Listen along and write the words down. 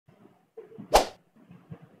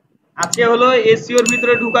আজকে হলো এসইওর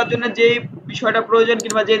ভিতরে ঢোকার জন্য যে বিষয়টা প্রয়োজন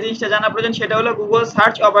কিংবা যে জিনিসটা জানা প্রয়োজন সেটা হলো গুগল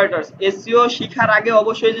সার্চ অপারেটরস। এসইও শিখার আগে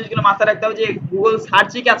অবশ্যই জিনিসগুলো মাথায় রাখতে হবে যে গুগল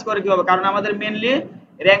সার্চই কাজ করে কিভাবে, কারণ আমাদের মেনলি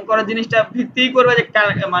র্যাঙ্ক করার জিনিসটা ভিত্তিই করবে যে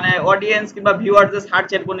মানে অডিয়েন্স কিংবা ভিউয়ারদের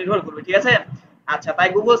সার্চের উপর নির্ভর করবে, ঠিক আছে? আচ্ছা, তাই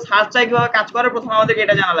গুগল সার্চটা কিভাবে কাজ করে প্রথমে আমাদেরকে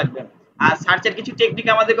এটা জানা লাগবে। আর সার্চের কিছু টেকনিক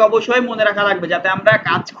আমাদেরকে অবশ্যই মনে রাখা লাগবে যাতে আমরা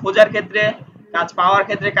কাজ খোঁজার ক্ষেত্রে, কাজ পাওয়ার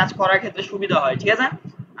ক্ষেত্রে, কাজ করার ক্ষেত্রে সুবিধা হয়, ঠিক আছে?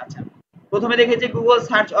 আচ্ছা, প্রথমে দেখেছি Google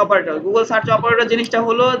search operator. Google search operator জিনিসটা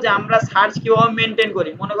হলো যে আমরা সার্চ কিভাবে মেনটেন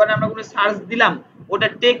করি। মনে করেন আমরা কোনো সার্চ দিলাম, ওটা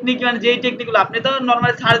টেকনিক মানে যেই টেকনিকগুলো আপনি তো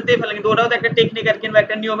নর্মালি সার্চ দিয়ে ফেলেন, কিন্তু ওটাও তো একটা টেকনিক আর কিংবা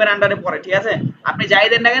একটা নিয়মের আন্ডারে পড়ে, ঠিক আছে? আপনি যাই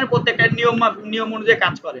দেন না কেন প্রত্যেকটা নিয়ম অনুযায়ী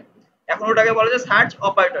কাজ করে। এখন ওটাকে বলে যে সার্চ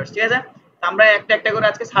অপারেটর, ঠিক আছে? তো আমরা একটা একটা করে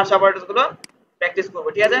আজকে সার্চ অপারেটর গুলো প্র্যাকটিস করবো,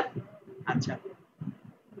 ঠিক আছে? আচ্ছা,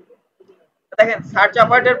 দেখেন সার্চ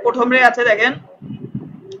অপারেটর প্রথমে আছে, দেখেন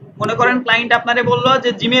মনে করেন ক্লায়েন্ট আপনারে বললো যে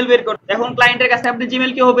জিমেল বের করতে, এখন ক্লায়েন্টের কাছে আপনি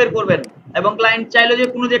জিমেল কিভাবে বের করবেন? এবং ক্লায়েন্ট চাইলো যে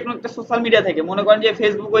কোনো যে কোনো একটা সোশ্যাল মিডিয়া থেকে, মনে করেন যে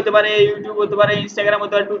ফেসবুক হতে পারে, ইউটিউব হতে পারে, ইনস্টাগ্রাম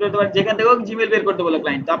হতে পারে, টুইটার হতে পারে, যেখান থেকে জিমেল বের করতে বলে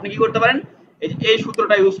ক্লায়েন্ট, তো আপনি কি করতে পারেন? এই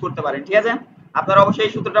সূত্রটা ইউজ করতে পারেন, ঠিক আছে? আপনারা অবশ্যই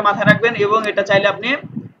এই সূত্রটা মাথায় রাখবেন এবং এটা চাইলে আপনি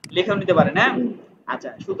লিখেও নিতে পারেন, হ্যাঁ? আচ্ছা,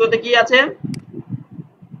 সূত্রতে কি আছে,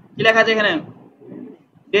 কি লেখা আছে এখানে?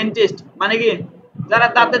 ডেন্টিস্ট মানে কি? যারা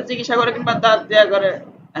দাঁতের চিকিৎসা করে কিংবা দাঁত দেয়া করে,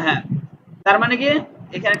 হ্যাঁ। তার মানে কি,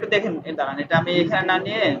 এখানে একটু দেখেন, দাঁড়ান এটা আমি এখানে না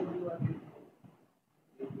নিয়ে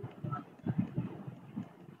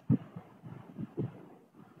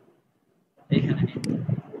এখানে নিয়ে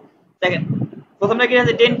দেখেন। প্রথমে কি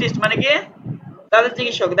আছে, ডেন্টিস্ট মানে কি? দাঁতের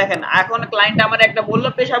চিকিৎসক। দেখেন এখন ক্লায়েন্ট আমার একটা বললো,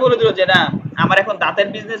 পেশা বলে দিল যে না আমার এখন দাঁতের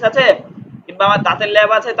বিজনেস আছে কিংবা আমার দাঁতের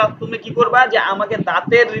ল্যাব আছে, তা তুমি কি করবা যে আমাকে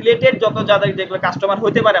দাঁতের রিলেটেড যত যাদের যেগুলো কাস্টমার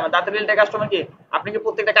হতে পারে, আমার দাঁতের রিলেটেড কাস্টমার কি, আপনি কি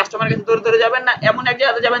প্রত্যেকটা কাস্টমার কাছে ধরে ধরে যাবেন না, এমন এক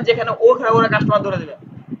জায়গাতে যাবেন যেখানে ওরা কাস্টমার ধরে দেবে।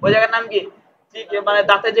 ওই জায়গার নাম কি? মানে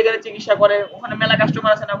দাঁতের যেখানে চিকিৎসা করে ওখানে মেলা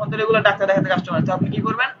কাস্টমার আছে না, ওখান থেকে রেগুলার ডাক্তার দেখাতে কাস্টমার আছে, আপনি কি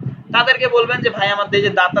করবেন? তাদেরকে বলবেন যে ভাই আমার এই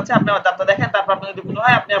যে দাঁত আছে আপনি আমার দাঁতটা দেখেন, তারপর আপনার যদি কোনো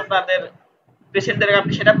হয় আপনি আপনাদের পেশেন্টদের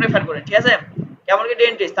আপনি সেটা প্রেফার করেন, ঠিক আছে? কেমন কি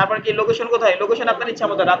ডেন্টিস্ট। তারপর কি লোকেশন কোথায়? লোকেশন আপনার ইচ্ছা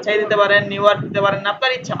মতো রাজশাহী দিতে পারেন, নিউ ইয়র্ক দিতে পারেন,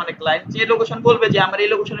 আপনার ইচ্ছা, মানে ক্লায়েন্ট যে লোকেশন বলবে যে আমার এই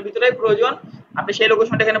লোকেশনের ভিতরেই প্রয়োজন, আপনি সেই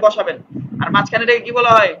লোকেশনটা এখানে বসাবেন। আর মাঝখানে এটাকে কি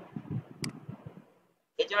বলা হয়?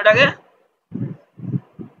 এই জন্যটাকে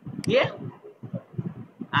কি?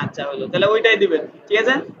 আচ্ছা হলো, তাহলে ওইটাই দিবেন, ঠিক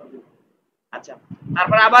আছে? আচ্ছা,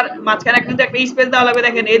 তারপর আবার মাঝখানে কিন্তু একটা স্পেস দেওয়া লাগবে।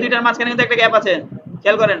 দেখেন এই দুইটার মাঝখানে কিন্তু একটা গ্যাপ আছে,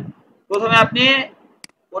 খেয়াল করেন। প্রথমে আপনি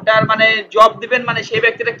ওটার মানে জব দিবেন, মানে সেই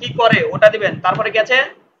ব্যক্তিটা কি করে ওটা দিবেন, তারপরে কি আছে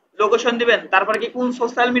লোকেশন দিবেন, তারপরে কি কোন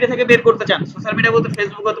সোশ্যাল মিডিয়া থেকে বের করতে চান। সোশ্যাল মিডিয়া বলতে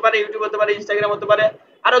ফেসবুক হতে পারে, ইউটিউব হতে পারে, ইনস্টাগ্রাম হতে পারে,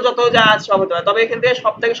 আরো যত যা আছে সব হতে পারে। তবে এখান থেকে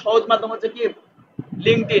সব থেকে সহজ মাধ্যম হচ্ছে কি,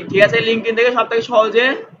 লিঙ্কডইন, ঠিক আছে? লিঙ্কডইন থেকে সব থেকে সহজে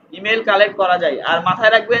ইমেল কালেক্ট করা যায়। আর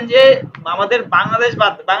মাথায় রাখবেন যে আমাদের বাংলাদেশ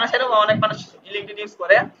বাদ, বাংলাদেশেরও অনেক মানুষ লিঙ্কডইন ইউজ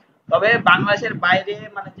করে, তবে বাংলাদেশের বাইরে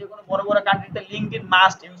মানে যে কোনো বড় বড় কান্ট্রিতে লিঙ্কডইন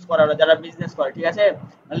মাস্ট ইউজ করে ওরা যারা বিজনেস করে, ঠিক আছে?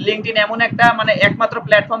 লিঙ্কডইন এমন একটা মানে একমাত্র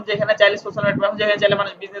প্ল্যাটফর্ম যেখানে চাইলে সোশ্যাল নেটওয়ার্ক, যেখানে চাইলে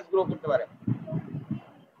মানুষ বিজনেস গ্রো করতে পারে।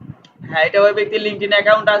 হ্যাঁ, এটা ওই ব্যক্তির লিঙ্কডইন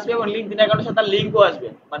অ্যাকাউন্ট আসবে এবং লিঙ্কডইন অ্যাকাউন্টের সাথে তার লিঙ্কও আসবে,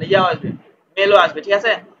 মানে ইয়াও আসবে, মেলও আসবে, ঠিক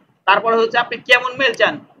আছে? তারপরে হচ্ছে আপনি কেমন মেল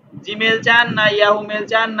চান, জিমেল চান না ইয়াহু মেল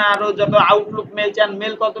চান না আরো যত আউটলুক মেল চান,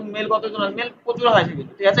 মেল কতজন, মেল প্রচুর হয়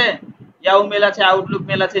কিন্তু, ঠিক আছে? ইয়াহু মেল আছে, আউটলুক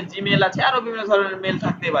মেল আছে, জিমেল আছে, আরো বিভিন্ন ধরনের মেল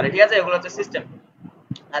থাকতে পারে, ঠিক আছে? এগুলো হচ্ছে সিস্টেম।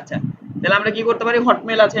 আচ্ছা, তাহলে আমরা কি করতে পারি,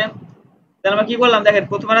 হটমেল আছে। তাহলে আমরা কি করলাম, দেখেন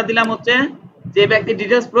প্রথমে আমরা দিলাম হচ্ছে যে ব্যক্তির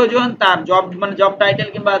ডিটেলস প্রয়োজন, তার জব মানে জব টাইটেল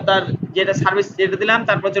কিংবা তার যেটা সার্ভিস যেটা দিলাম,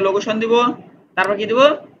 তারপর হচ্ছে লোকেশন দিব, তারপর কি দিব,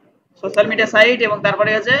 সোশ্যাল মিডিয়া সাইট, এবং তারপরে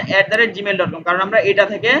হচ্ছে @gmail.com, কারণ আমরা এটা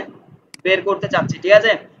থেকে বের করতে চাচ্ছি, ঠিক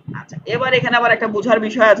আছে? আচ্ছা, এবার এখানে আবার একটা বোঝার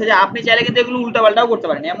বিষয় আছে যে আপনি চাইলে কিন্তু এগুলো উল্টাপাল্টাও করতে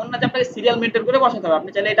পারেন, এমন না যে আপনাকে সিরিয়াল মেনটেন করে বসাতে হবে। আপনি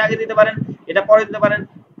চাইলে এটা আগে দিতে পারেন, এটা পরে দিতে পারেন,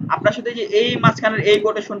 আপনার সাথে যে এই মাঝখানের এই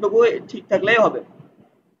কোটেশনটুকু ঠিক থাকলেই হবে।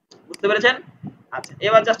 বুঝতে পেরেছেন? আচ্ছা,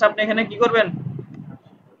 এবার জাস্ট আপনি এখানে কি করবেন,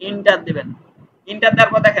 ইন্টার দিবেন। ইন্টার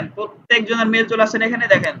দেওয়ার পর দেখেন প্রত্যেকজনের মেল চলে আসছে এখানে,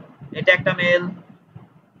 দেখেন এটা একটা মেল,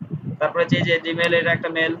 তারপরে যে জিমেল এটা একটা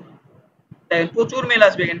মেল, দেখেন প্রচুর মেল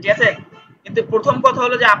আসবে এখানে, ঠিক আছে? কিন্তু প্রথম কথা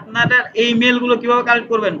হলো যে আপনারা এই মেল গুলো কিভাবে কালেক্ট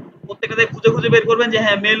করবেন, প্রত্যেকটা খুঁজে খুঁজে বের করবেন যে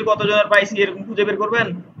হ্যাঁ মেল কতজনের পাইছি, এরকম খুঁজে বের করবেন।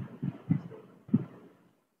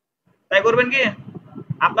 তাই করবেন কি,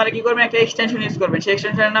 আপনারা কি করবেন, একটা এক্সটেনশন ইউজ করবেন। সেই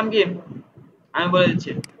এক্সটেনশনের নাম কি আমি বলে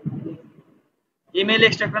দিচ্ছি, ইমেল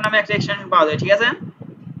এক্সট্রাক্টর নামে একটা এক্সটেনশন পাওয়া যায়, ঠিক আছে?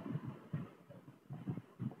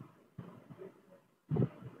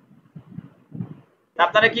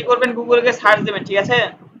 আপনারা কি করবেন, গুগলে সার্চ দেবেন, ঠিক আছে?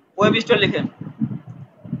 ওয়েব স্টোর লিখে,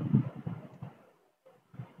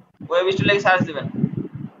 ওয়েব স্টোর লিখে সার্চ দিবেন।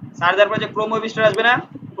 সার্চ দেওয়ার পর যে ক্রোম ওয়েব স্টোর আসবে না,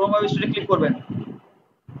 ক্রোম ওয়েব স্টোরে ক্লিক করবেন।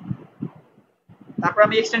 তারপর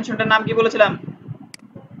আমি এক্সটেনশনটার নাম কি বলেছিলাম,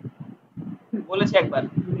 বলেছি একবার,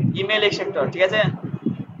 ইমেল এক্সট্রাক্টর, ঠিক আছে?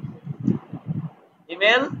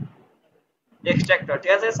 ইমেল এক্সট্রাক্টর,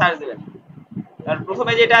 ঠিক আছে, সার্চ দিবেন। আর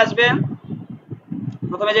প্রথমে যেটা আসবে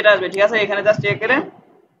ঠিক আছে, এখানে জাস্ট চেক করে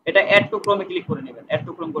এটা অ্যাড টু ক্রোমে ক্লিক করে নেবেন, অ্যাড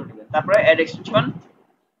টু ক্রোম করে নেবেন, তারপরে অ্যাড এক্সটেনশন,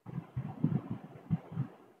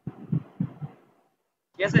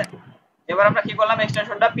 ঠিক আছে। এবার আমরা কি করলাম,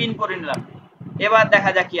 এক্সটেনশনটা পিন করে নিলাম। এবার দেখা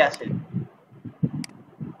যাক কি আসে।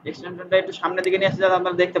 এক্সটেনশনটা একটু সামনের দিকে নিয়ে আসলে যাতে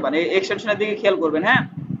আপনারা দেখতে পান, এই এক্সটেনশনের দিকে খেয়াল করবেন। হ্যাঁ,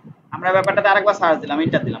 আমরা ব্যাপারটাতে আরেকবার সার্চ দিলাম,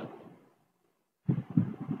 এন্টার দিলাম,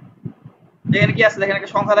 দেখেন কি আছে, দেখেন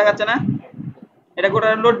একটা সংখ্যা দেখাচ্ছে না, এটা গোটা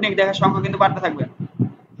লোড নিক, দেখার সংখ্যা কিন্তু বাড়তে থাকবে,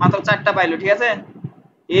 মাত্র 4টা পাইলো, ঠিক আছে।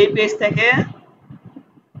 এই পেজ থেকে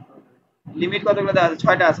লিমিট কতগুলো দেওয়া আছে,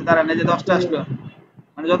 6টা আছে, দাঁড়ান, এই যে 10টা আসলো,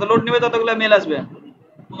 মানে যত লোড নেবে ততগুলো মেল আসবে,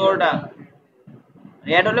 15টা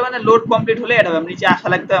অ্যাড হলে, মানে লোড কমপ্লিট হলে অ্যাড হবে, নিচে আসা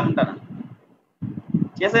লাগতো এমনটা না,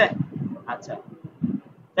 ঠিক আছে। আচ্ছা,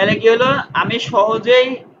 তাহলে কি হলো, আমি সহজেই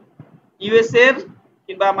ইউএস এর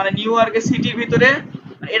কিংবা মানে নিউ ইয়র্কের সিটির ভিতরে,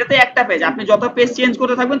 এটাতে একটা পেজ, আপনি যত পেজ চেঞ্জ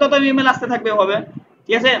করতে থাকবেন তত ইমেল আসতে থাকবে হবে,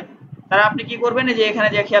 ঠিক আছে। তাহলে আপনি কি করবেন, এই যে এখানে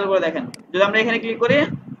যে খেয়াল করে দেখেন, যদি আমরা এখানে ক্লিক করি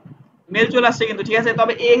মেল চলে আসছে কিন্তু, ঠিক আছে।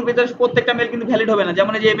 তবে এর ভিতরে প্রত্যেকটা মেল কিন্তু ভ্যালিড হবে না,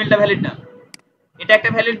 যেমন এই যে মেলটা ভ্যালিড না, এটা একটা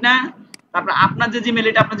ভ্যালিড না, তারপর আপনার যে জিমেল,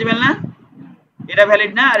 এটা আপনার জিমেল না, এটা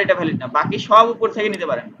ভ্যালিড না, আর এটা ভ্যালিড না, বাকি সব উপর থেকে নিতে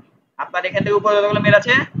পারেন। আপনার এখান থেকে উপরে যতগুলো মেল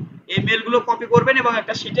আছে এই মেলগুলো কপি করবেন এবং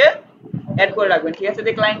একটা শীটে অ্যাড করে রাখবেন, ঠিক আছে।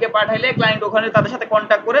 যে ক্লায়েন্টকে পাঠাইলে ক্লায়েন্ট ওখানে তাদের সাথে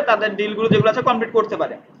কন্ট্যাক্ট করে তাদের ডিলগুলো যেগুলো আছে কমপ্লিট করতে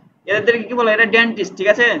পারে। এদেরকে কি বলে, এটা ডেন্টিস্ট, ঠিক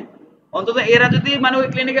আছে। অন্তত এরা যদি মানে ওই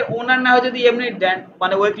ক্লিনিকের ওনার না হয়, যদি এমনি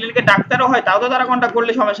মানে ওই ক্লিনিকের ডাক্তারও হয়, তাও তো তারা কন্ট্যাক্ট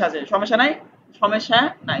করলে সমস্যা আছে, সমস্যা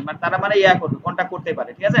নাই, মানে তারা মানে ইয়া করবে, কন্ট্যাক্ট করতে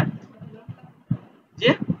পারে, ঠিক আছে। জি,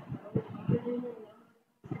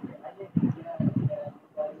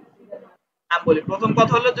 আমি বলি, প্রথম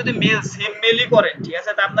কথা হলো যদি মেল সেম মেলই করেন, ঠিক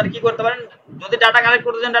আছে, তা আপনারা কি করতে পারেন, যদি ডাটা কালেক্ট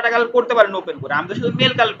করতে চান ডাটা কালেক্ট করতে পারেন ওপেন করে। আমি তো শুধু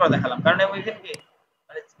মেল কালেক্ট করা দেখালাম, কারণ ওইখানে কি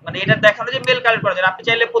মানে এটা দেখানো যে মেল কালেক্ট করা যায়, আপনি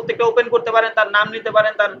চাইলে প্রত্যেকটা ওপেন করতে পারেন, তার নাম নিতে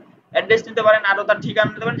পারেন, তার অ্যাড্রেস নিতে পারেন, আরো তার ঠিকানা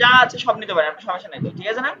নিতে পারেন, যা আছে সব নিতে পারেন, আপনার সমস্যা নাই তো, ঠিক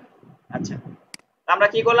আছে না। আচ্ছা, আমরা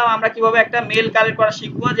কি করলাম, আমরা কিভাবে একটা মেল কালেক্ট করা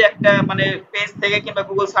শিখবো, যে একটা মানে পেজ থেকে কিংবা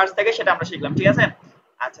গুগল সার্চ থেকে, সেটা আমরা শিখলাম, ঠিক আছে।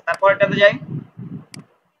 আচ্ছা, তারপরটাতে যাই।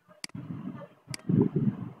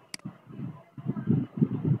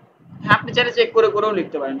 হ্যাঁ, আপনি চাইলে চেক করে করেও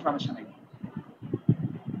লিখতে পারেন, সমস্যা নেই।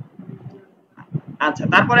 আচ্ছা,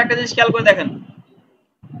 তারপর একটা জিনিস খেয়াল করে দেখেন,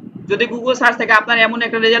 যদি গুগল সার্চ থেকে আপনার এমন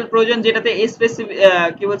একটা রেজাল্ট প্রয়োজন যেটাতে স্পেসিফিক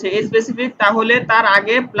কি বলছে স্পেসিফিক, তাহলে তার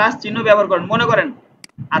আগে প্লাস চিহ্ন ব্যবহার করেন, মনে করেন।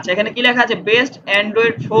 আচ্ছা, এখানে কি লেখা আছে, best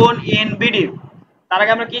Android phone in BD, তার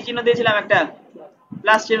আগে আমরা কি চিহ্ন দিয়েছিলাম, একটা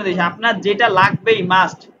প্লাস চিহ্ন দিয়েছি, আপনার যেটা লাগবেই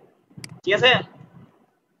মাস্ট, ঠিক আছে।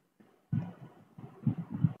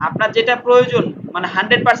 আপনার যেটা প্রয়োজন মানে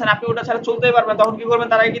 100%, আপনি ওটা ছাড়া চলতেই পারবেন, তখন কি করবেন,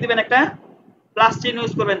 তার আগে কি দিবেন, একটা প্লাস চিহ্ন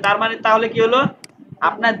ইউজ করবেন। তার মানে তাহলে কি হলো,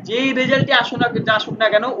 আপনার যেই রেজাল্টই আসুক না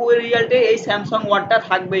কেন, ওই রেজাল্টে এই স্যামসাং ওয়ার্ডটা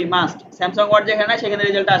থাকবেই মাস্ট, স্যামসাং ওয়ার্ড যেখানে নাই সেখানে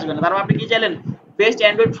রেজাল্টটা আসবে না। তার মানে আপনি কি চাইলেন, best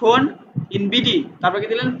Android phone in BD, তারপর কি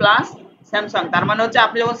দিলেন, প্লাস স্যামসাং। তার মানে হচ্ছে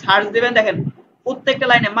আপনি যখন সার্চ দিবেন, দেখেন প্রত্যেকটা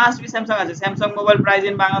লাইনে মাস্ট বি স্যামসাং আছে, Samsung mobile price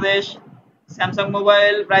in Bangladesh, Samsung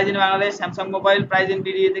mobile price in Bangladesh, Samsung mobile price in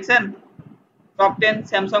BD, দেখছেন, টপ 10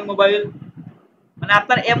 স্যামসাং মোবাইল। মানে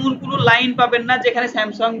আপনার এমন কোনো লাইন পাবেন না যেখানে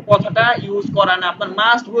স্যামসাং কথাটা ইউজ করা না, আপনার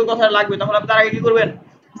মাস্ট ওই কথাটা লাগবে। তখন আপনি তার আগে কি করবেন,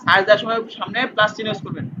 সার্চ দেওয়ার সময় সামনে প্লাস চিহ্ন ইউজ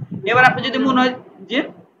করবেন। এবার আপনি যদি মনে হয় যে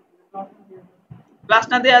প্লাস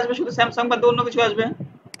না দিয়ে আসবে, শুধু স্যামসাং বা অন্য কিছু আসবে,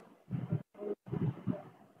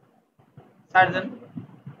 সার্চ দেন,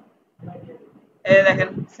 এই দেখেন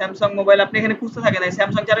স্যামসাং মোবাইল, আপনি এখানে খুঁজতে থাকেন, এই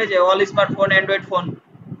স্যামসাং ছাড়া যে অল স্মার্টফোন অ্যান্ড্রয়েড ফোন,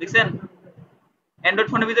 দেখছেন। অ্যান্ড্রয়েড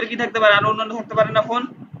ফোনের ভিতরে কি থাকতে পারে, আর অন্যান্য থাকতে পারে না ফোন,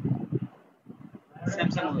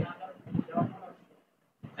 স্যামসাং মোবাইল।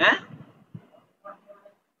 হ্যাঁ,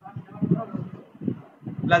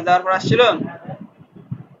 প্লাস দেওয়ার পর আসছিল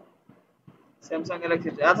স্যামসাং গ্যালাক্সি।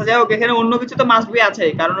 আচ্ছা, যাই হোক, এখানে অন্য কিছু তো মাস্ট বি আছে,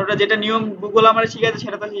 কারণ ওটা যেটা নিয়ম গুগল আমার শিখাইছে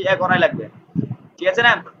সেটা তো করাই লাগবে, ঠিক আছে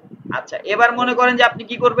না। আচ্ছা, এবার মনে করেন যে আপনি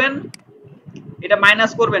কি করবেন, এটা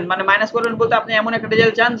মাইনাস করবেন, মানে মাইনাস করবেন বলতে আপনি এমন একটা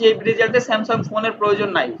রেজাল্ট চান যে রেজাল্টে স্যামসাং ফোনের প্রয়োজন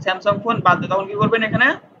নাই, স্যামসাং ফোন বাদ দিয়ে, তখন কি করবেন, এখানে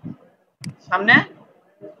সামনে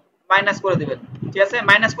মাইনাস করে দিবেন, ঠিক আছে।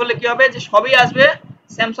 মাইনাস করলে কি হবে, যে সবই আসবে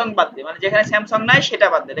স্যামসাং বাদ দিয়ে, মানে যেখানে স্যামসাং নাই সেটা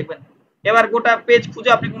বাদ দিয়ে, দেখবেন এবার গোটা পেজ খুঁজে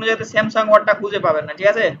আপনি কোনো জায়গাতে স্যামসাং ওয়ার্ডটা খুঁজে পাবেন না, ঠিক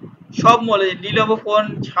আছে। সব মলে Lenovo phone,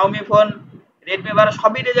 Xiaomi phone, Redmi 12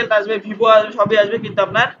 সবই রেজাল্ট আসবে, ভিভো আসবে, সবই আসবে, কিন্তু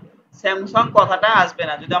আপনার স্যামসাং কথাটা আসবে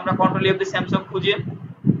না। যদি আমরা কন্ট্রোল এফ দিয়ে স্যামসাং খুঁজি,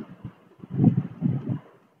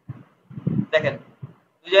 দেখেন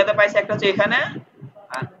দুই জায়গাতে পাইছি, একটা হচ্ছে এখানে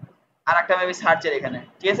আর আর একটা মেবি সার্চের এখানে,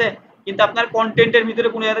 ঠিক আছে। কিন্তু আপনার কন্টেন্টের ভিতরে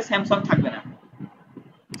কোনো জায়গাতে স্যামসাং থাকবে না,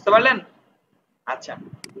 বুঝতে পারলেন। আচ্ছা,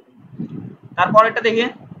 তারপরেরটা দেখি,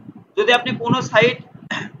 যদি আপনি কোনো সাইট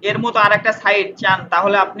এর মতো আরেকটা সাইট চান,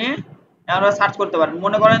 তাহলে আপনি আমরা সার্চ করতে পারেন।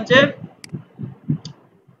 মনে করেন যে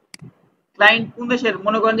ক্লায়েন্ট কোন দেশের,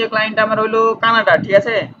 মনে করেন যে ক্লায়েন্ট আমার হইলো কানাডা, ঠিক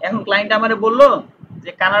আছে। এখন ক্লায়েন্ট আমারে বললো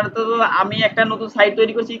যে কানাডাতে তো আমি একটা নতুন সাইট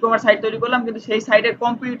তৈরি করছি, ই কমার্স সাইট তৈরি করলাম, কিন্তু সেই সাইটের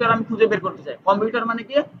কম্পিউটার আমি খুঁজে বের করতে চাই। কম্পিউটার মানে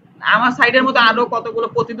কি, আমার সাইটের মতো আরো কতগুলো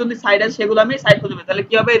প্রতিদ্বন্দ্বী সাইট আছে, সেগুলো আমি সাইট খুঁজে বের, তাহলে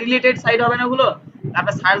কি হবে, রিলেটেড সাইট হবে না ওগুলো।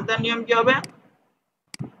 আপনার সার্চ দেওয়ার নিয়ম কি হবে,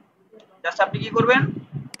 জাস্ট আপনি কি করবেন,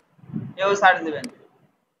 এও সার্চ দিবেন,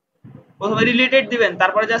 প্রথমে রিলেটেড দিবেন,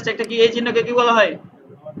 তারপরে জাস্ট একটা কি, এই চিহ্নকে কি বলা হয়,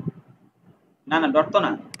 না না ডট তো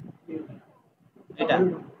না, এটা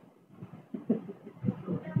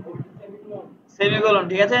সেমিকোলন,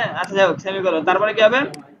 ঠিক আছে। আচ্ছা যাই হোক, সেমিকোলন, তারপরে কি হবে,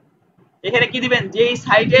 এখানে কি দিবেন, যে এই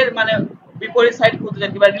সাইটের মানে বিপরীত সাইট খুঁজছেন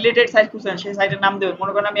কিংবা রিলেটেড সাইট খুঁজছেন, সেই সাইটের নাম দেবেন।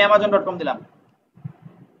 মনে করেন আমি amazon.com দিলাম,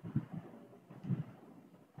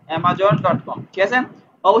 amazon.com, ঠিক আছে।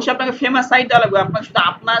 অবশ্যই আপনাকে ফেমাস সাইট দেওয়া লাগবে, আপনাকে শুধু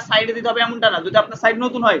আপনার সাইটে দিতে হবে এমনটা না। যদি আপনার সাইট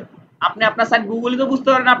নতুন হয়, আপনি আপনার সাইট গুগলে তো বুঝতে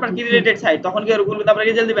পারেন আপনার কি রিলেটেড সাইট, তখন কি গুগলে আপনার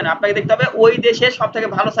রেজাল্ট দিবেন, আপনাকে দেখতে হবে ওই দেশের সবথেকে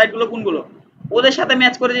ভালো সাইটগুলো কোনগুলো, ওদের সাথে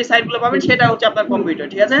ম্যাচ করে যে সাইটগুলো পাবেন সেটা হচ্ছে আপনার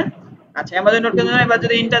কম্পিউটার, ঠিক আছে। আচ্ছা amazon.com এবার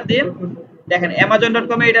যদি ইন্টার দিই, দেখেন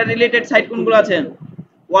amazon.com এ এটা রিলেটেড সাইট কোনগুলো আছে,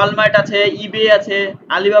 ওয়ালমার্ট আছে, ইবে আছে,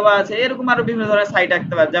 আলিবাবা আছে, এরকম আরো বিভিন্ন ধরনের সাইট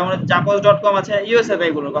থাকতে পারে, যেমন জাপোজ.com আছে, ইউএসএ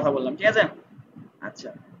এগুলোর কথা বললাম, ঠিক আছে। আচ্ছা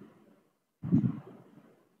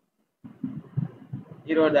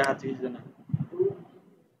এরর দেখাচ্ছে কিছু না,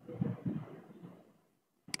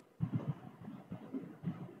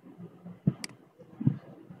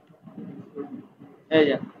 এই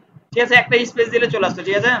যে, ঠিক আছে, একটা স্পেস দিলে চলে আসতো,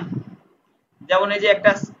 ঠিক আছে। যেমন এই যে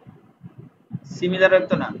একটা সিমিলার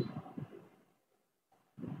তো না,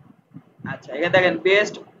 আচ্ছা এখানে দেখেন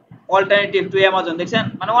বেস্ট অল্টারনেটিভ টু অ্যামাজন, দেখছেন,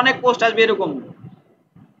 মানে অনেক পোস্ট আসবে এরকম।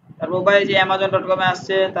 তারপর ভাই যে amazon.com এ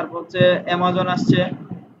আসছে, তারপর হচ্ছে অ্যামাজন আসছে।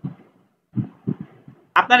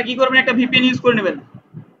 আপনারা কি করবেন, একটা ভিপিএন ইউজ করে নেবেন,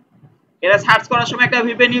 এটা সার্চ করার সময় একটা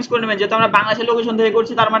ভিপিএন ইউজ করে নেবেন, যেহেতু আমরা বাংলাদেশের লোকেশন থেকে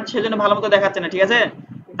করছি, তার মানে সেজন্য ভালো মতো দেখাচ্ছে না, ঠিক আছে।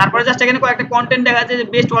 তারপরে জাস্ট এখানে কয়েকটা কন্টেন্ট দেখাচ্ছে যে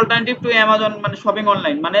বেস্ট অল্টারনেটিভ টু অ্যামাজন, মানে শপিং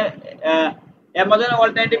অনলাইন, মানে অ্যামাজন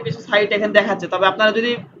অল্টারনেটিভ কিছু সাইট এখানে দেখাচ্ছে। তবে আপনারা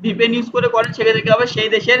যদি ভিপিএন ইউজ করে করেন, সেক্ষেত্রে কি হবে, সেই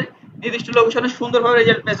দেশের নির্দিষ্ট লোকেশনে সুন্দরভাবে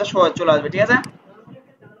রেজাল্ট পেজটা চলে আসবে, ঠিক আছে।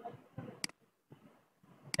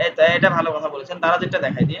 এই তো এটা ভালো কথা বলেছেন, তারা যেটা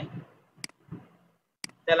দেখাই দিয়ে,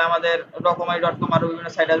 তাহলে আমাদের ডকুমাই.কম আরো বিভিন্ন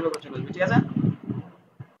সাইট আসবে, চলে আসবে, ঠিক আছে।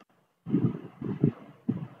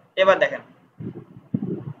 এবার দেখেন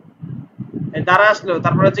তারা আসলো,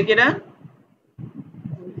 তারপর হচ্ছে কি, এটা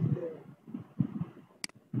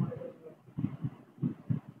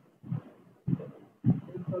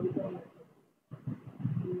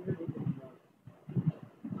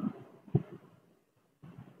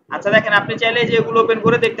আচ্ছা দেখেন, আপনি চাইলে যে এগুলো ওপেন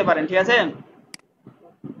করে দেখতে পারেন, ঠিক আছে,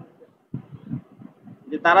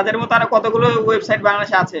 যে তারাদের মতো আরো কতগুলো ওয়েবসাইট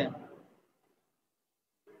বাংলাদেশে আছে।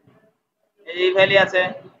 এই ভ্যালি আছে,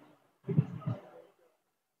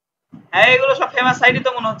 হ্যাঁ এগুলো সব ফেমাস সাইটই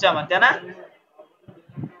তো মনে হচ্ছে আমার, তাই না।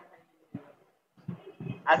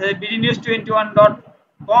 আচ্ছা বিডি নিউজ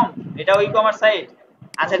 21.com, এটা ই কমার্স সাইট,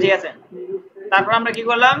 আচ্ছা ঠিক আছে। তারপর আমরা কি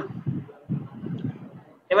করলাম,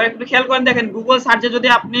 এবার একটু খেয়াল করেন, দেখেন গুগল সার্চে যদি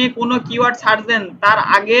আপনি কোনো কিওয়ার্ড সার্চ দেন, তার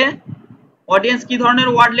আগে অডিয়েন্স কি ধরনের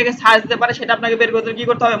ওয়ার্ড লিখে সার্চ দিতে পারে সেটা আপনাকে বের করতে কি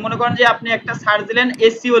করতে হবে। মনে করেন যে আপনি একটা সার্চ দিলেন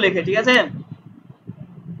এসইও লিখে, ঠিক আছে,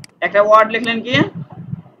 একটা ওয়ার্ড লিখলেন কি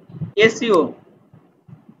এসইও,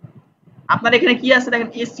 আপনার এখানে কি আছে দেখেন,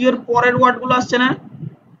 এসইও এর পরের ওয়ার্ড গুলো আসছে না,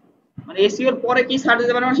 মানে এসইও এর পরে কি সার্চ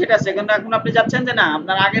দিতে পারবেন সেটা আছে, কিন্তু এখন আপনি যাচ্ছেন যে না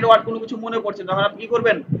আপনার আগের ওয়ার্ড কোনো কিছু মনে পড়ছে, তখন আপনি কি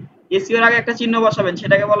করবেন, এসইও এর আগে একটা চিহ্ন বসাবেন,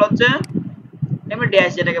 সেটাকে বলা হচ্ছে এমনি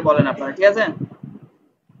ড্যাশ, যেটাকে বলেন আপনারা, ঠিক আছে।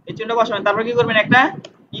 এই চিহ্ন বসাবেন, তারপর কি করবেন, একটা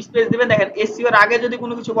স্পেস দিবেন, দেখেন এসইও এর আগে যদি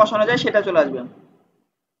কোনো কিছু বসানো যায় সেটা চলে আসবে।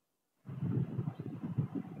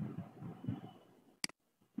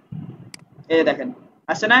 এই দেখেন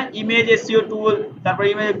আসছে না, ইমেজ এসইও টুল, তারপর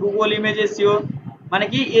ইমেজ গুগল ইমেজ এসইও, মানে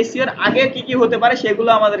কি এসইও এর আগে কি কি হতে পারে সেগুলো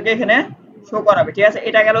আমাদেরকে এখানে শো করাবে, ঠিক আছে।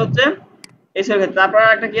 এটা গেল হচ্ছে এসইও এর ক্ষেত্রে। তারপর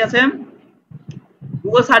একটা কি আছে,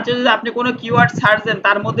 গুগল সার্চে যদি আপনি কোনো কিওয়ার্ড সার্চ দেন,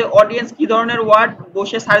 তার মধ্যে অডিয়েন্স কি ধরনের ওয়ার্ড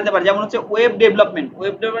বসে সার্চ দিতে পারে, যেমন হচ্ছে ওয়েব ডেভেলপমেন্ট,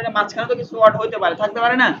 ওয়েব ডেভেলপমেন্টের মাঝখানে তো কিছু ওয়ার্ড হতে পারে, থাকতে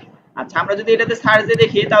পারে না। আচ্ছা আমরা যদি এটাতে সার্চ দিয়ে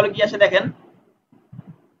দেখি তাহলে কি আসে দেখেন,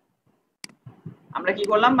 আমরা কি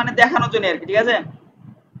করলাম মানে দেখানোর জন্য আর কি, ঠিক আছে।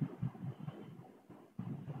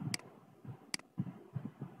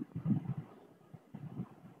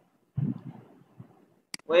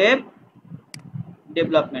 ওয়েব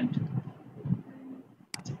ডেভেলপমেন্ট,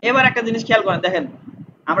 এবার একটা জিনিস খেয়াল করেন, দেখেন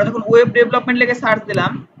আমরা যখন ওয়েব ডেভেলপমেন্ট লিখে সার্চ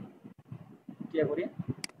দিলাম, কি করি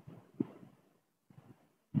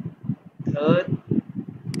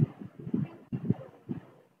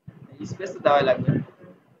স্পেস দেওয়া লাগবে,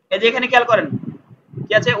 এই যে এখানে খেয়াল করেন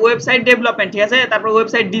কি আছে ওয়েবসাইট ডেভেলপমেন্ট, ঠিক আছে, তারপর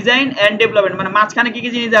ওয়েবসাইট ডিজাইন এন্ড ডেভেলপমেন্ট, মানে মাঝখানে কি কি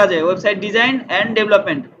জিনিস দেওয়া আছে, website design and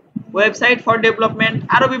development, website for development,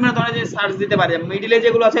 আরো বিভিন্ন ধরনের জিনিস সার্চ দিতে পারে। মিডিলে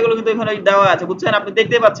যেগুলো আছে এগুলো কিন্তু এখানে দেওয়া আছে, বুঝছেন, আপনি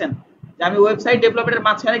দেখতে পাচ্ছেন যে আমি ওয়েবসাইট ডেভেলপমেন্টের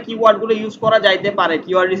মাঝখানে কিওয়ার্ড গুলো ইউজ করা যাইতে পারে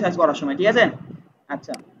কিওয়ার্ড রিসার্চ করার সময়, ঠিক আছে।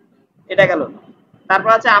 আচ্ছা, এটা গেল। তারপর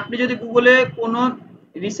আছে আপনি যদি গুগলে কোনো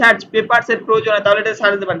রিসার্চ পেপারস এর প্রয়োজন হয় তাহলে এটা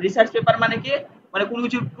সার্চ দিতে পারেন। রিসার্চ পেপার মানে কি, মানে কোনো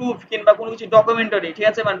কিছু প্রুফ কিংবা কোনো কিছু ডকুমেন্টারি, ঠিক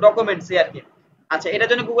আছে, মানে ডকুমেন্টস আর কি। আচ্ছা, এটার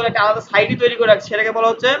জন্য গুগল একটা আলাদা সাইটই তৈরি করে রাখছে, সেটাকে বলা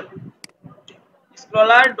হচ্ছে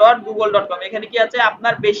scholar.google.com। এখানে কি আছে,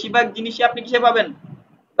 আপনার বেশিরভাগ জিনিসই আপনি কিসে পাবেন,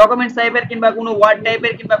 ডকুমেন্টস টাইপের কিংবা কোনো ওয়ার্ড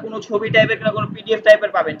টাইপের কিংবা কোনো ছবি টাইপের কিংবা কোনো পিডিএফ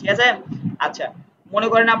টাইপের পাবেন, ঠিক আছে। আচ্ছা, মনে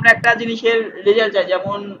করেন আমরা একটা জিনিসের রেজাল্ট চাই,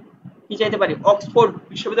 যেমন কি চাইতে পারি, অক্সফোর্ড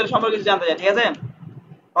বিশ্ববিদ্যালয় সম্পর্কে কিছু জানতে চাই, ঠিক আছে।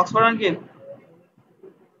 অক্সফোর্ড মানে কি,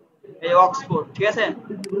 এই অক্সফোর্ড, ঠিক আছে,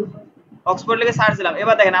 অক্সফোর্ড লিখে সার্চ দিলাম।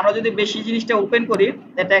 এবার দেখেন আমরা যদি বেশি জিনিসটা ওপেন করি,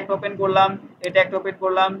 এটা একটা ওপেন করলাম, এটা একটা ওপেন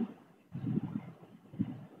করলাম,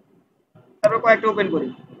 তারপর কয়েকটা ওপেন করি,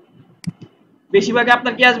 বেশিরভাগ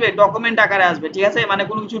আপনার কি আসবে, ডকুমেন্ট আকারে আসবে, ঠিক আছে, মানে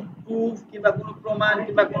কোনো কিছু প্রুফ কিংবা কোনো প্রমাণ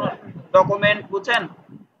কিংবা কোনো ডকুমেন্ট, বুঝছেন।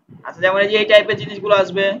 আচ্ছা, যেমন এই যে এই টাইপের জিনিসগুলো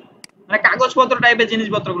আসবে, মানে কাগজপত্র টাইপের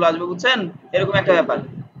জিনিসপত্রগুলো আসবে, বুঝছেন, এরকম একটা ব্যাপার,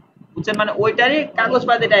 বুঝছেন, মানে ওইটারই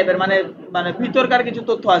কাগজপাতি টাইপের, মানে মানে ভিতরকার কিছু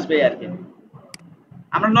তথ্য আসবে আর কি।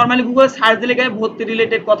 আমরা নরমালি গুগল সার্চ দিলে কি ভর্তি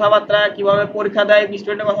রিলেটেড কথাবার্তা, কিভাবে পরীক্ষা দেয়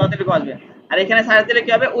স্টুডেন্টের কথাবার্তা এরকম আসবে। আর এখানে সার্চ দিলে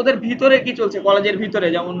কি হবে, ওদের ভিতরে কি চলছে, কলেজের ভিতরে,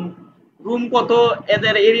 যেমন রুম কত,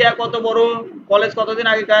 এদের এরিয়া কত বড়, কলেজ কতদিন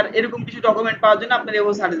আগেকার, এরকম কিছু ডকুমেন্ট পাওয়ার জন্য আপনি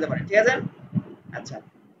এভাবে সার্চ দিতে পারেন, ঠিক আছে। আচ্ছা,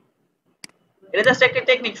 এটা জাস্ট একটা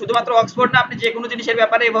টেকনিক, শুধুমাত্র অক্সফোর্ড না, আপনি যে কোনো জিনিসের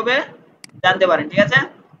ব্যাপারে এভাবে জানতে পারেন, ঠিক আছে।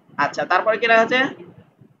 আচ্ছা, তারপরে কি রাখা আছে,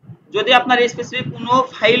 যদি আপনার স্পেসিফিক কোনো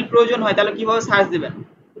ফাইল প্রয়োজন হয় তাহলে কিভাবে সার্চ দিবেন,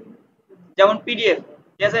 যেমন পিডিএফ,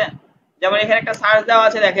 ঠিক আছে, যেমন এখানে একটা সার্চ দেওয়া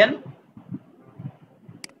আছে, দেখেন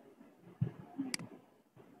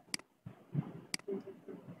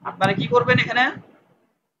আপনারা কি করবেন, এখানে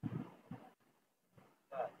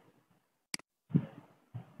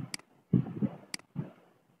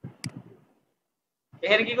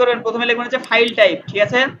এখানে কি করবেন, প্রথমে লিখবেন হচ্ছে ফাইল টাইপ, ঠিক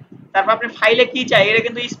আছে, তারপর আপনি ফাইলে কি চাই এটা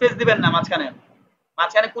কিন্তু স্পেস দিবেন না, মাঝখানে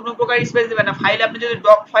মাঝখানে কোনো প্রকার স্পেস দিবেন না। ফাইল আপনি যদি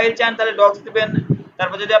ডক ফাইল চান তাহলে ডকস দিবেন,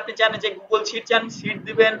 তারপর যদি আপনি চান যে গুগল শিট চান শিট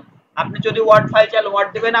দিবেন, আপনি যদি ওয়ার্ড ফাইল চান ওয়ার্ড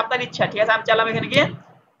দিবেন, আপনার ইচ্ছা, ঠিক আছে। আমি চাইলাম এখানে গিয়ে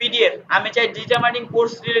পিডিএফ, আমি চাই ডিজিটাল মার্কেটিং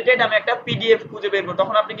কোর্স রিলেটেড আমি একটা পিডিএফ খুঁজে বের করব,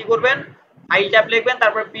 তখন আপনি কি করবেন, ফাইল ট্যাব লিখবেন,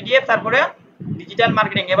 তারপর পিডিএফ, তারপরে ডিজিটাল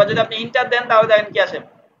মার্কেটিং। এবার যদি আপনি ইন্টার দেন তাহলে দেখেন কি আসে,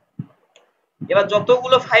 এবার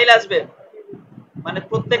যতগুলো ফাইল আসবে মানে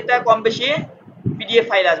প্রত্যেকটা কম বেশি পিডিএফ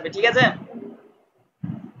ফাইল আসবে, ঠিক আছে।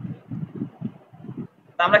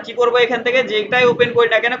 আমরা কি করব, এখান থেকে যেটাই ওপেন করি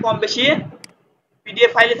না কেন কম বেশি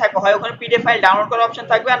পিডিএফ ফাইলই থাকবে, হয় ওখানে পিডিএফ ফাইল ডাউনলোড করার অপশন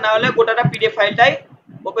থাকবে, আর না হলে গোটাটা পিডিএফ ফাইলটাই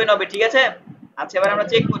ওপেন হবে, ঠিক আছে। আচ্ছা, এবার আমরা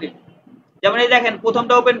চেক করি, যেমন এই দেখেন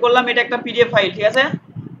প্রথমটা ওপেন করলাম, এটা একটা পিডিএফ ফাইল, ঠিক আছে,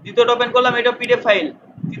 দ্বিতীয়টা ওপেন করলাম, এটা পিডিএফ ফাইল,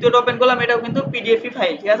 তৃতীয়টা ওপেন করলাম, এটাও কিন্তু পিডিএফই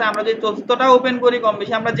ফাইল, ঠিক আছে। আমরা যদি চতুর্থটা ওপেন করি কম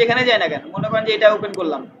বেশি, আমরা যেখানে যাই না কেন, মনে করেন যে এটা ওপেন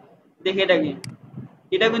করলাম, দেখি এটা কি,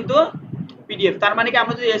 এটা কিন্তু পিডিএফ, তার মানে কি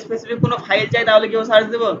আমরা যদি স্পেসিফিক কোনো ফাইল চাই তাহলে কি সার্চ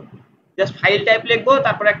দেব, জাস্ট ফাইল টাইপ লিখবো,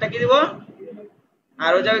 তারপর একটা কি দিব,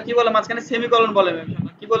 আর ওই জায়গায় কি বলে মাঝখানে সেমিকোলন বলে,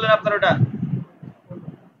 কি বললেন আপনার ওটা,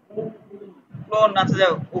 ক্লোন। আচ্ছা,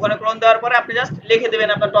 যাও ওখানে ক্লোন দেওয়ার পরে আপনি জাস্ট লিখে দিবেন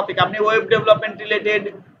আপনার টপিক, আপনি ওয়েব ডেভেলপমেন্ট রিলেটেড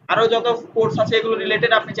আরো যত কোর্স আছে এগুলো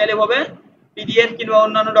রিলেটেড আপনি চাইলে ভাবে পিডিএফ কিংবা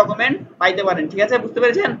অন্যান্য ডকুমেন্ট পাইতে পারেন, ঠিক আছে, বুঝতে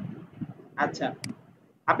পেরেছেন। আচ্ছা,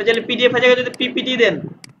 আপনি চাইলে পিডিএফ এর জায়গায় যদি পিপিটি দেন,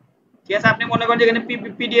 ঠিক আছে, আপনি মনে করেন যে এখানে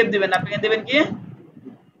পিডিএফ দিবেন, আপনি দেবেন কি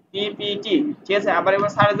পিপিটি, ঠিক আছে। আবার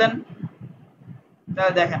এবার সার্চ দেন,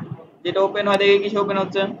 তাহলে দেখেন যেটা ওপেন হয়, দেখে কিছু ওপেন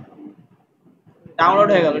হচ্ছে, ডাউনলোড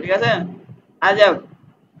হয়ে গেল, ঠিক আছে। আর যাও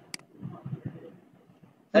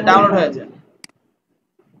ডাউনলোড হয়েছে,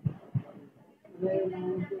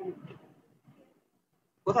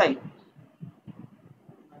 কোথায়,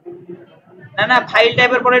 না না ফাইল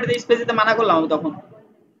টাইপের পরে এটা স্পেস দিতে মানা করলাম আমি, তখন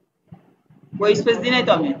ওই স্পেস দিই নাই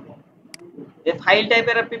তো আমি, এই ফাইল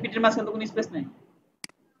টাইপের আর পিপিটির মাঝখানে তো কোনো স্পেস নাই,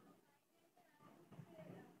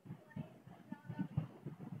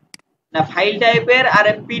 না ফাইল টাইপের আর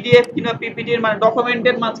পিডিএফ কিংবা পিপিটির মানে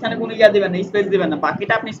ডকুমেন্টের মাঝখানে কোনো ইয়া দিবেন না, স্পেস দিবেন না,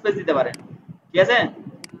 বাকিটা আপনি স্পেস দিতে পারেন, ঠিক আছে।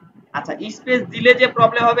 আচ্ছা, স্পেস দিলে যে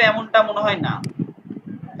প্রবলেম হবে এমনটা মনে হয় না,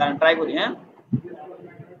 দাঁড়ান ট্রাই করি, হ্যাঁ,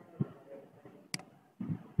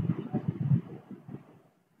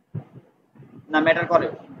 না ম্যাটার করে,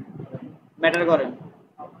 ম্যাটার করে,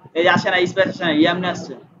 এই যে আসে না স্পেস, আসে না ইয়ামনে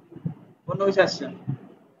আসছে, অন্য কিছু আসছে,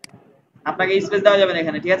 আপনাকে স্পেস দেওয়া যাবে না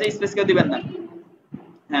এখানে, ঠিক আছে, স্পেস কেউ দিবেন না,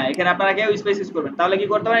 হ্যাঁ, এখানে আপনারা কেউ স্পেস ইউজ করবেন, তাহলে কি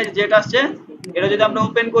করতে পারেন, যেটা আসছে এটা যদি আমরা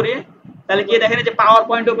ওপেন করি তাহলে কি দেখেন যে পাওয়ার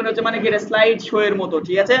পয়েন্ট ওপেন হচ্ছে, মানে কি স্লাইড শো এর মতো,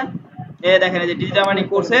 ঠিক আছে। এই দেখেন যে ডিজিটাল মার্কেটিং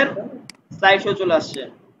কোর্সের স্লাইড শো চলে আসছে।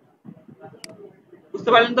 বুঝতে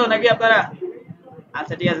পারলেন তো নাকি আপনারা?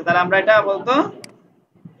 আচ্ছা ঠিক আছে, তাহলে আমরা এটা বলতো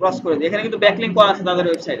ক্রস করে দিই। এখানে কিন্তু ব্যাকলিংক করা আছে তাদের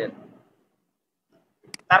ওয়েবসাইটের।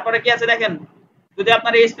 তারপরে কি আছে দেখেন, যদি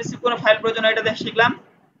আপনার এই স্পেসিফিক কোনো ফাইল প্রয়োজন হয়, এটা দেখে শিখলাম।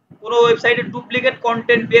 কোনো ওয়েবসাইটে ডুপ্লিকেট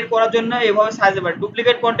কন্টেন্ট বের করার জন্য এভাবে সাজতে পারে।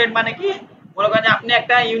 ডুপ্লিকেট কন্টেন্ট মানে কি, মনে করেন যে আপনি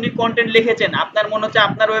একটা ইউনিক কন্টেন্ট লিখেছেন, আপনার মনে হচ্ছে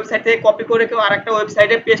আপনার ওয়েবসাইট থেকে কপি করে কেউ আরেকটা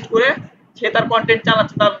ওয়েবসাইটে পেস্ট করে সে তার কন্টেন্ট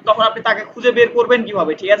চালাচ্ছে, তখন আপনি তাকে খুঁজে বের করবেন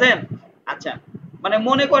কিভাবে, ঠিক আছে? আচ্ছা, মানে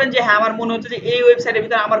মনে করেন যে হ্যাঁ আমার মনে হচ্ছে যে এই ওয়েবসাইটের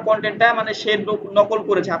ভিতরে আমার কন্টেন্টটা মানে সে নকল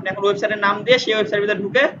করেছে, আপনি এখন ওয়েবসাইটের নাম দিয়ে সেই ওয়েবসাইটের ভিতরে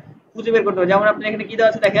ঢুকে খুঁজে বের করতে হবে। যেমন আপনি এখানে কি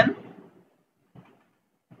দেওয়া আছে দেখেন,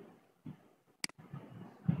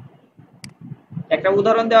 একটা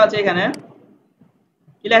উদাহরণ দেওয়া আছে এখানে,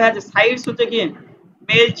 কি লেখা আছে, সাইটস হচ্ছে কি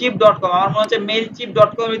mailchimp.com। আমার মনে হচ্ছে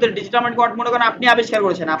mailchimp.com এর ভিতরে ডিজিটাল মার্কেটিং ওয়ার্ড মনে করেন আপনি আবিষ্কার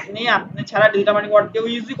করেছেন, আপনি ছাড়া ডিজিটাল মার্কেটিং ওয়ার্ড কেউ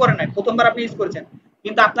ইউজই করেন না, প্রথমবার আপনি ইউজ করেছেন,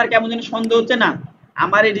 কিন্তু আপনার কেমন যেন সন্দেহ হচ্ছে না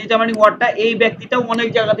আমার এই ডিজিটাল মার্কেটিং ওয়ার্ডটা এই ব্যক্তিটাও অনেক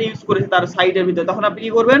জায়গাতে ইউজ করেছে তার সাইটের ভিতরে। তখন আপনি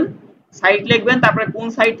কি করবেন, সাইট লিখবেন, তারপরে কোন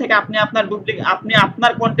সাইট থেকে আপনি আপনার ডুপ্লিকেট আপনি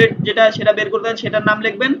আপনার কন্টেন্ট যেটা সেটা বের করতে সেটার নাম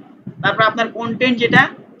লিখবেন, তারপর আপনার কন্টেন্ট যেটা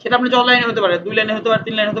সেটা আপনি 4 লাইনে হতে পারে, 2 লাইনে হতে পারে,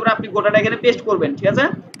 3 লাইনে হতে পারে, আপনি গোটাটা এখানে পেস্ট করবেন, ঠিক আছে?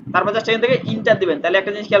 তারপর জাস্ট এখান থেকে ইন্টার দিবেন। তাহলে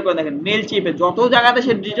একটা জিনিস খেয়াল করে দেখেন, মেল চিপে যত জায়গাতে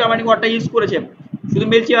সে ডিজিটাল মার্কেটিং ওয়ার্ডটা ইউজ করেছে শুধু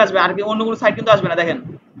মেল চিপ আসবে, আর কি অন্য কোনো সাইট কিন্তু আসবে না। দেখেন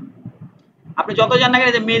আপনি যত জান না কেন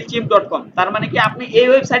যে mailchimp.com, তার মানে কি আপনি এই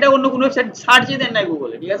ওয়েবসাইটে অন্য কোনো ওয়েবসাইট সার্চই দেন না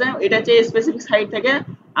গুগলে, ঠিক আছে? এটা হচ্ছে স্পেসিফিক সাইট থেকে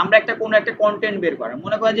আমরা একটা কোনো একটা কন্টেন্ট বের করা।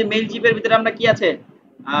 মনে করেন যে মেইলচিপের ভিতরে আমরা কি আছে,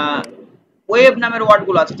 ওয়েব নামের ওয়ার্ড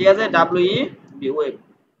গুলো আছে, ঠিক আছে? WEB web.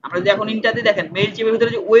 আমরা যদি এখন ইন্টার দিই দেখেন মেইলচিপের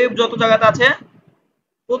ভিতরে যে ওয়েব যত জায়গাতে আছে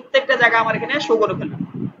প্রত্যেকটা জায়গা আমার এখানে শো করে ফেলবে।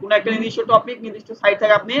 কোনো একটা নির্দিষ্ট টপিক নির্দিষ্ট সাইট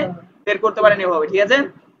থেকে আপনি বের করতে পারেন এভাবে, ঠিক আছে?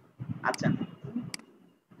 আচ্ছা,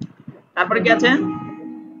 তারপরে কি আছে,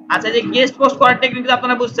 আচ্ছা যে গেস্ট পোস্ট করার টেকনিক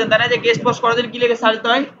আপনারা বুঝছেন তাই না? যে গেস্ট পোস্ট করার জন্য কি লিখে সার্চ দিতে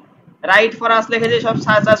হয়, রাইট ফর আস লিখে যে সব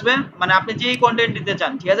সার্চ আসবে, মানে আপনি যেই কন্টেন্ট দিতে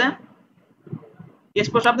চান, ঠিক আছে?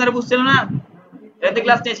 গেস্ট পোস্ট আপনারা বুঝছিলেন না, এটাতে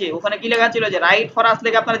ক্লাস নিয়েছি, ওখানে কি লেখা ছিল যে রাইট ফর আস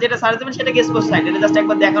লিখে আপনারা যেটা সার্চ দেবেন সেটা গেস্ট পোস্ট সাইট। এটা জাস্ট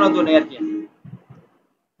একবার দেখানোর জন্য আর কি,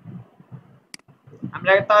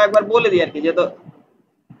 আমরা তাও একবার বলে দিই আর কি, যেহেতু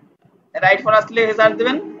রাইট ফর আস লিখে সার্চ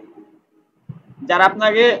দিবেন, যারা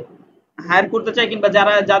আপনাকে হায়ার করতে চায় কিংবা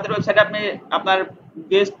যাদের ওয়েবসাইটে আপনি আপনার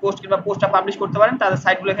গেস্ট পোস্ট কিংবা পোস্টটা পাবলিশ করতে পারেন তাদের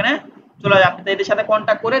সাইটগুলো এখানে চলে যায়। আপনি এদের সাথে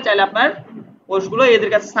কন্ট্যাক্ট করে চাইলে আপনার পোস্টগুলো এদের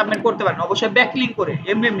কাছে সাবমিট করতে পারেন, অবশ্যই ব্যাকলিংক করে,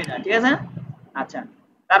 এমনি এমনি না, ঠিক আছে? আচ্ছা,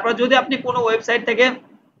 তারপর যদি আপনি কোনো ওয়েবসাইট থেকে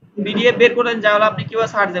পিডিএফ বের করেন তাহলে আপনি কিভাবে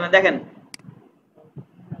সার্চ দেবেন দেখেন,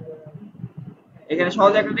 এখানে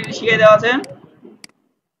সহজ একটা টেকনিক শিখিয়ে দেওয়া আছে।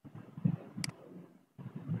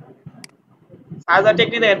 সার্চ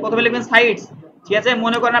টেকনিক দেখেন, প্রথমে লিখবেন সাইটস, ঠিক আছে?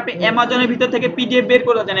 মনে করেন আপনি অ্যামাজনের ভিতর থেকে পিডিএফ বের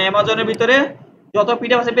করতে চান, অ্যামাজনের ভিতরে যত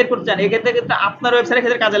পিডিএফ আছে বের করতে চান, এক্ষেত্রে কিন্তু আপনার ওয়েবসাইটের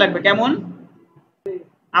ক্ষেত্রে কাজে লাগবে। কেমন,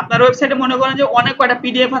 আপনার ওয়েবসাইটে মনে করেন যে অনেক কয়টা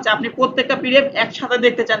পিডিএফ আছে, আপনি প্রত্যেকটা পিডিএফ একসাথে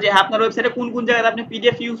দেখতে চান যে হ্যাঁ আপনার ওয়েবসাইটে কোন কোন জায়গায় আপনি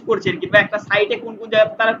পিডিএফ ইউজ করছেন কিংবা একটা সাইটে কোন কোন জায়গায়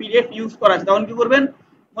তারা পিডিএফ ইউজ করা আছে, তখন কি করবেন,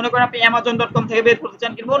 মনে করেন আপনি amazon.com থেকে বের করতে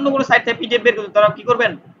চান কিংবা অন্য কোনো সাইট থেকে পিডিএফ বের করতে, তারা কি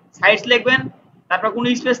করবেন, সাইটস লিখবেন, তারপর কোনো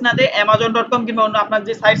স্পেস না দিয়ে amazon.com কিংবা অন্য আপনার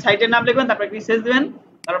যে সাইটের নাম লিখবেন, তারপর একটা স্পেস দিবেন,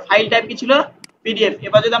 তারপর ফাইল টাইপ কি ছিল, পিডিএফ।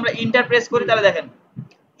 এবার যদি আমরা এন্টার প্রেস করি তাহলে দেখেন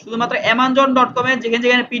শুধুমাত্র amazon.com এ যেখানে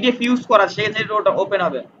যেখানে পিডিএফ ইউজ করা আছে সেখানে ওটা ওপেন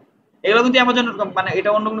হবে। এগুলো কিন্তু amazon.com, মানে এটা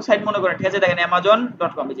অন্য কোনো সাইট মনে করেন, ঠিক আছে? দেখেন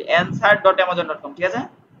amazon.com, এই যে answer.amazon.com, ঠিক আছে?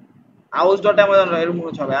 house.amazon এরকম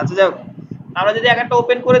কিছু হবে। আচ্ছা যাও, আমরা যদি একটা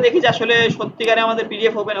ওপেন করে দেখি যে আসলে সত্যিকারে আমাদের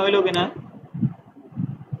পিডিএফ ওপেন হইলো কিনা,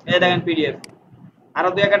 এই দেখেন পিডিএফ, আরো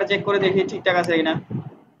দুই একটা চেক করে দেখি ঠিকঠাক আছে কিনা,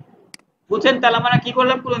 বুঝছেন? তাহলে আমরা কি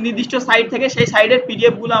করলাম, কোনো নির্দিষ্ট সাইট থেকে সেই সাইটের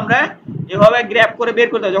পিডিএফ গুলো আমরা এভাবে গ্র্যাব করে বের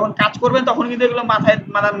করতে হবে। যখন কাজ করবেন তখন কিন্তু এগুলো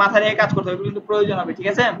মাথায় রেখে কাজ করতে হবে, এগুলো কিন্তু প্রয়োজন হবে, ঠিক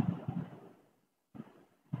আছে?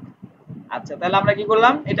 আচ্ছা, তাহলে আমরা কি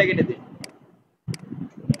করলাম, এটা কেটে দিই।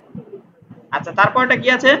 আচ্ছা, তারপরটা কি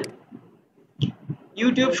আছে,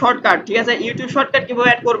 ইউটিউব শর্টকাট, ঠিক আছে? ইউটিউব শর্টকাট কিভাবে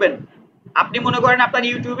অ্যাড করবেন, আপনি মনে করেন আপনার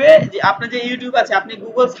ইউটিউবে যে আপনার যে ইউটিউব আছে আপনি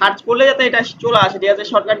গুগল সার্চ করলে যাতে এটা চলে আসে, ঠিক আছে?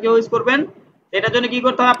 শর্টকাট কিভাবে ইউজ করবেন, এটার জন্য কি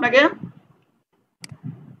করতে হবে আপনাকে,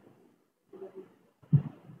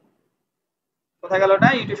 কোথায় গেল, না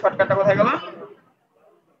ইউটিউব শর্টকাটটা কোথায় গেল,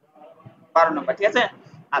 12 নম্বর, ঠিক আছে?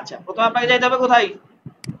 আচ্ছা, প্রথমে আপনাকে যাইতে হবে কোথায়,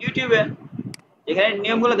 ইউটিউবে, এখানে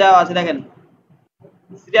নিয়মগুলো দেওয়া আছে দেখেন,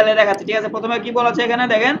 সিরিয়ালে দেখাচ্ছে, ঠিক আছে? প্রথমে কি বলা আছে এখানে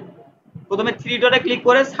দেখেন, প্রথমে থ্রি ডটে ক্লিক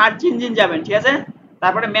করে সার্চ ইঞ্জিন যাবেন, ঠিক আছে?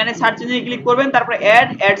 তারপরে ম্যানেজ সার্চ ইঞ্জিন ক্লিক করবেন, তারপরে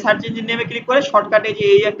অ্যাড সার্চ ইঞ্জিন নেমে ক্লিক করে শর্টকাটে যে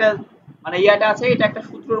এই একটা মানে ইয়াটা আছে, এটা একটা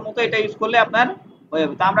সূত্রের মতো, এটা ইউজ করলে আপনার হয়ে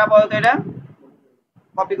যাবে। তো আমরা আপাতত এটা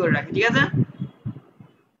কপি করে রাখি, ঠিক আছে?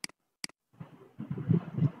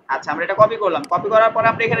 আচ্ছা, আমরা এটা কপি করলাম, কপি করার পরে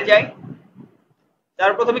আমরা এখানে যাই,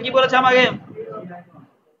 যার প্রথমে কি বলেছে আমাকে,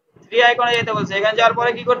 থ্রি আইকনে যেতে বলছে, এখানে যাওয়ার পরে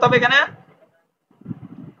কি করতে হবে, এখানে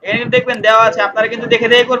এখানে কিন্তু দেখবেন দেওয়া আছে, আপনারা কিন্তু দেখে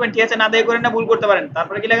দেখে করবেন, ঠিক আছে? না দেখে করেন না, ভুল করতে পারেন।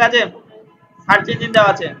 তারপরে কি লেখা আছে? সার্চ ইঞ্জিন দেওয়া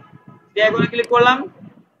আছে। এই আইকনে ক্লিক করলাম।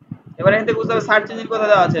 এবার এখান থেকে বুঝতে হবে সার্চ ইঞ্জিন কোথায়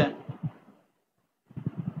দেওয়া আছে।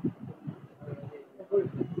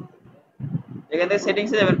 এখান থেকে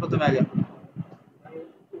সেটিংসে যাবেন প্রথমে আগে,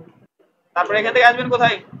 তারপরে এখান থেকে আসবেন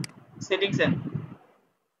কোথায়? সেটিংসে।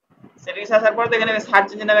 সেটিংসে আসার পর এখানে সার্চ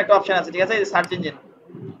ইঞ্জিন নামে একটা অপশন আছে, ঠিক আছে? এই সার্চ ইঞ্জিন।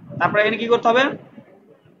 তারপরে এখানে কি করতে হবে?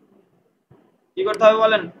 কি করতে হবে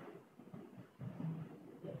বলেন?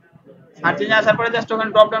 সার্চ ইঞ্জিনে আসার পরে জাস্ট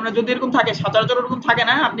ওখানে ড্রপ ডাউনে যদি এরকম থাকে, সচরাচর এরকম থাকে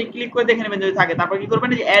না, আপনি ক্লিক করে দেখে নেবেন যদি থাকে। তারপর কি করবেন?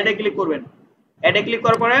 এই যে অ্যাড এ ক্লিক করবেন। অ্যাড এ ক্লিক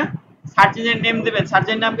করার পরে সার্চ ইঞ্জিন নেম দিবেন। সার্চ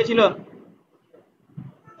ইঞ্জিন নাম কি ছিল?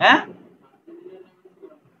 হ্যাঁ,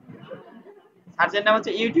 সার্চ ইঞ্জিন নাম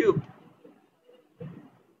হচ্ছে ইউটিউব।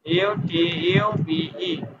 ইউটিউব।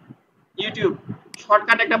 ইউটিউব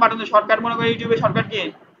শর্টকাট একটা বাটন, শর্টকাট মনে করেন ইউটিউবে শর্টকাট কি?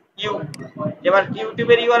 ইউ। এবার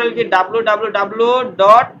ইউটিউবের ইউআরএল কি?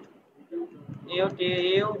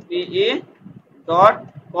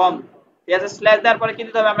 www.youtube.com, ঠিক আছে? স্ল্যাশ দেওয়ার পরে কি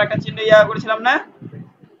দিতে হবে? আমরা একটা চিহ্ন করেছিলাম না,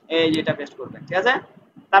 এই যে এটা পেস্ট করবেন, ঠিক আছে?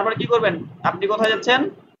 তারপরে কি করবেন? আপনি কোথায় যাচ্ছেন?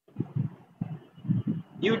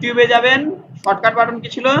 ইউটিউবে যাবেন। শর্টকাট বাটন কি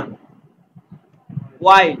ছিল?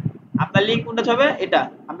 ওয়াই। আপনার লিংক কোনটা হবে? এটা।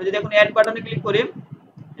 আমরা যদি এখন অ্যাড বাটনে ক্লিক করি,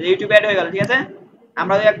 ইউটিউব অ্যাড হয়ে গেল, ঠিক আছে?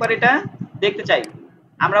 আমরা যদি একবার এটা দেখতে চাই,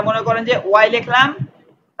 আমরা মনে করেন যে ওয়াই লিখলাম,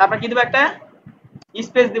 তারপর কি দেব? একটা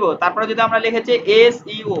স্পেস দিব, তারপরে যদি আমরা লিখেছি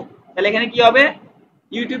এসইও, তাহলে এখানে কি হবে?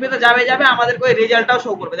 ইউটিউবে তো যাবে যাবে, আমাদের ওই রেজাল্টটাও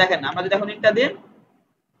শো করবে। দেখেন আমরা যদি এখন এটা দিই,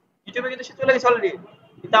 ইউটিউবে কিন্তু সে চলে গেছে অলরেডি।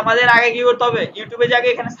 কিন্তু আমাদের আগে কি করতে হবে? ইউটিউবে যে আগে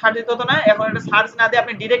এখানে সার্চ দিতে হতো না, এখন এটা সার্চ না দিয়ে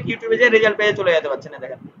আপনি ডাইরেক্ট ইউটিউবে যে রেজাল্ট পেয়ে চলে যেতে পারছেন।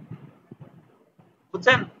 দেখেন,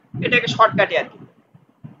 বুঝছেন? এটা একটা শর্টকাটই আর কি,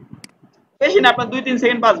 বেশি না, আপনার 2-3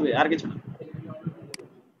 সেকেন্ড বাঁচবে, আর কিছু না।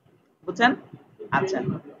 বুঝছেন? আচ্ছা,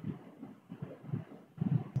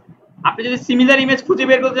 আপনি যদি সিমিলার ইমেজ খুঁজে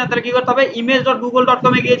বের করতে চান তাহলে কি করতে হবে?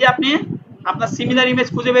 image.google.com এ গিয়ে যে আপনি আপনার সিমিলার ইমেজ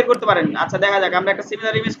খুঁজে বের করতে পারেন। আচ্ছা, দেখা যাক, আমরা একটা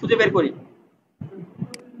সিমিলার ইমেজ খুঁজে বের করি।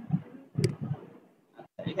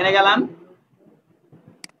 এখানে গেলাম,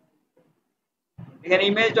 এখানে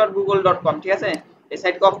image.google.com, ঠিক আছে? এই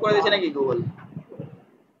সাইটকে অফ করে দিয়েছে নাকি গুগল?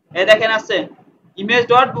 এই দেখেন আসছে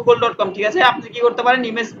image.google.com, ঠিক আছে? আপনি কি করতে পারেন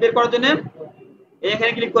ইমেজ বের করার জন্য?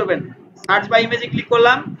 এখানে ক্লিক করবেন, সার্চ বাই ইমেজে ক্লিক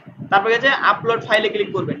করলাম, তারপরে হচ্ছে আপলোড ফাইলে ক্লিক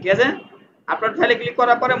করবেন, ঠিক আছে? আপলোড ফাইলে ক্লিক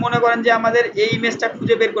করার পরে মনে করেন যে আমাদের এই ইমেজটা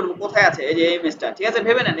খুঁজে বের করব, কোথায় আছে? এই যে এই ইমেজটা, ঠিক আছে?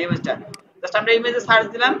 ভেবে নেন এই ইমেজটা। জাস্ট আমরা ইমেজে সার্চ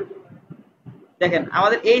দিলাম, দেখেন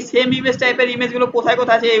আমাদের এই সেম ইমেজ টাইপের ইমেজগুলো কোথায়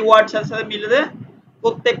কোথায় আছে, এই ওয়ার্ড সাথে সাথে মিলে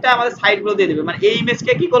প্রত্যেকটা আমাদের সাইটগুলো দিয়ে দেবে। মানে এই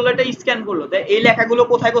ইমেজকে কি করলো? এটা স্ক্যান করলো, তাই এই লেখাগুলো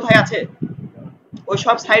কোথায় কোথায় আছে ওই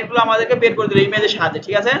সব সাইটগুলো আমাদেরকে বের করে দিল ইমেজের সাহায্যে,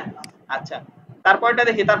 ঠিক আছে? আচ্ছা, তারপরটা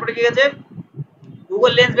দেখি, তারপরে কি আছে?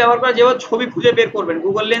 গুগল লেন্স ব্যবহার করে যেভাবে ছবি খুঁজে বের করবেন।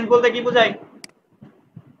 গুগল লেন্স বলতে কি বোঝায়?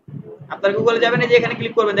 আপনার গুগলে যাবেন, এই যে এখানে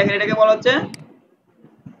ক্লিক করবেন, দেখেন এটাকে বলা হচ্ছে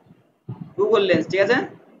গুগল লেন্স, ঠিক আছে?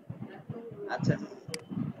 আচ্ছা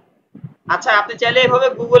আচ্ছা, আপনি চাইলে এভাবে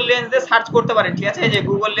গুগল লেন্স দিয়ে সার্চ করতে পারেন, ঠিক আছে? এই যে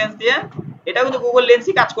গুগল লেন্স দিয়ে, এটা কিন্তু গুগল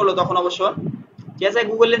লেন্সই কাজ করলো তখন অবশ্য, ঠিক আছে?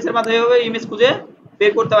 গুগল লেন্সের মাধ্যমে এভাবে ইমেজ খুঁজে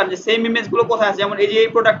বের করতে পারেন যে সেম ইমেজগুলো কোথায় আছে। যেমন এই যে এই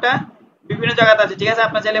প্রোডাক্টটা বিভিন্ন জায়গাতে আছে, ঠিক আছে?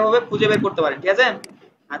 আপনারা চাইলে এভাবে খুঁজে বের করতে পারেন, ঠিক আছে?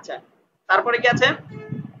 আচ্ছা, তারপরে কি আছে?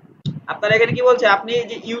 আপনারা এখানে কি বলছে? আপনি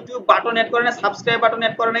যে ইউটিউব বাটন অ্যাড করেন না, সাবস্ক্রাইব বাটন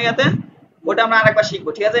অ্যাড করেন ইয়াতে, ওটা আমরা আরেকবার শিখবো,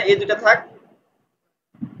 ঠিক আছে? এই দুটো থাক।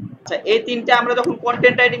 আচ্ছা, এই তিনটা আমরা যখন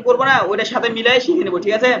কন্টেন্ট রাইটিং করবো না, ওইটার সাথে মিলাই শিখে নেবো,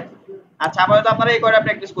 ঠিক আছে? আচ্ছা, আপাতত আপনারা এই কয়টা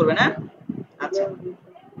প্র্যাকটিস করবেন, হ্যাঁ? আচ্ছা,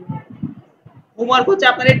 হোমওয়ার্ক হচ্ছে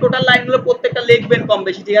আপনারা এই টোটাল লাইনগুলো প্রত্যেকটা লিখবেন কম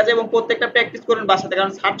বেশি, ঠিক আছে? এবং প্রত্যেকটা প্র্যাকটিস করবেন বাসাতে,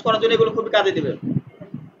 কারণ সার্চ করার জন্য এগুলো খুবই কাজে দিবে।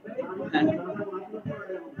 হ্যাঁ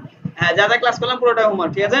হ্যাঁ, যা যা ক্লাস করলাম পুরোটা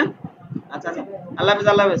হোমওয়ার্ক, ঠিক আছে? আচ্ছা আচ্ছা, আল্লাহ হাফেজ,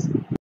 আল্লাহ হাফেজ।